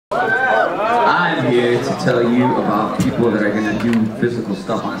tell you about people that are going to do physical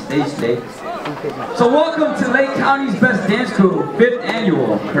stuff on stage today. So welcome to Lake County's Best Dance Crew, 5th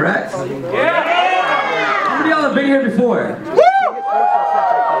annual, correct? Yeah! How many of y'all have been here before? Woo!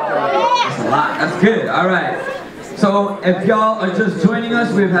 That's a lot, that's good, alright. So if y'all are just joining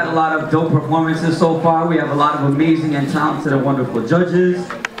us, we've had a lot of dope performances so far. We have a lot of amazing and talented and wonderful judges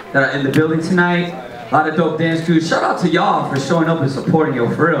that are in the building tonight. A lot of dope dance crews. Shout out to y'all for showing up and supporting yo,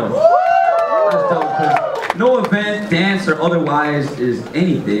 for real. That's dope, because no event, dance or otherwise is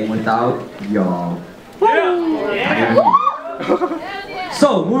anything without y'all. Yeah.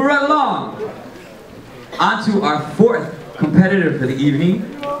 So, moving right along. On to our 4th competitor for the evening.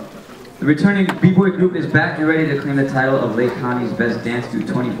 The returning B-Boy group is back and ready to claim the title of Lake County's Best Dance Crew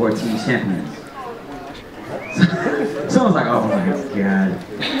 2014 champions. Someone's like, oh my god.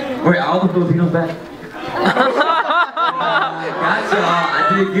 Wait, are all the Filipinos back? Gotcha, I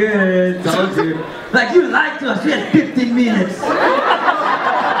did good, told you. Like, you liked us, we had 15 minutes.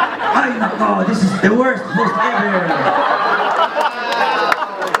 Oh, this is the worst host ever.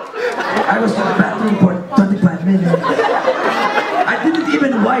 I was in the bathroom for 25 minutes. I didn't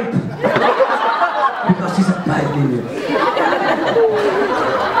even wipe. Because she said 5 minutes.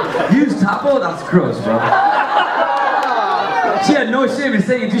 Use Tapo? That's gross, bro. She had no shame in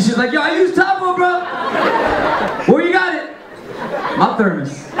saying it. She was like, yo, I use Tapo, bro. Where you got it? My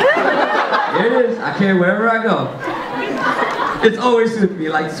thermos. Here it is. I carry wherever I go. It's always with me,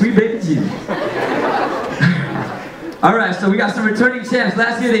 like sweet baby Jesus. Alright, so we got some returning champs.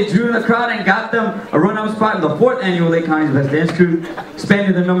 Last year they drew in the crowd and got them a run-up spot in the 4th annual Lake County's Best Dance Crew,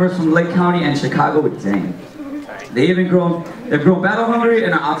 expanding their numbers from Lake County and Chicago with Dang. They've grown battle hungry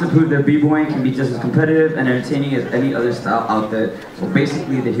and are out to prove their b-boying can be just as competitive and entertaining as any other style out there. So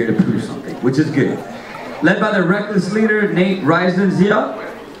basically they're here to prove something, which is good. Led by the Rekless leader, Nate Zia,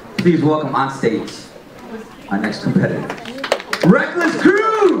 please welcome on stage our next competitor. Rekless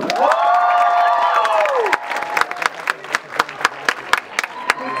Crew!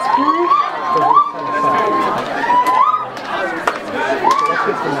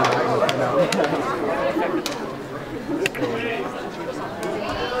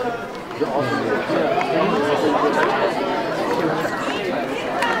 Awesome.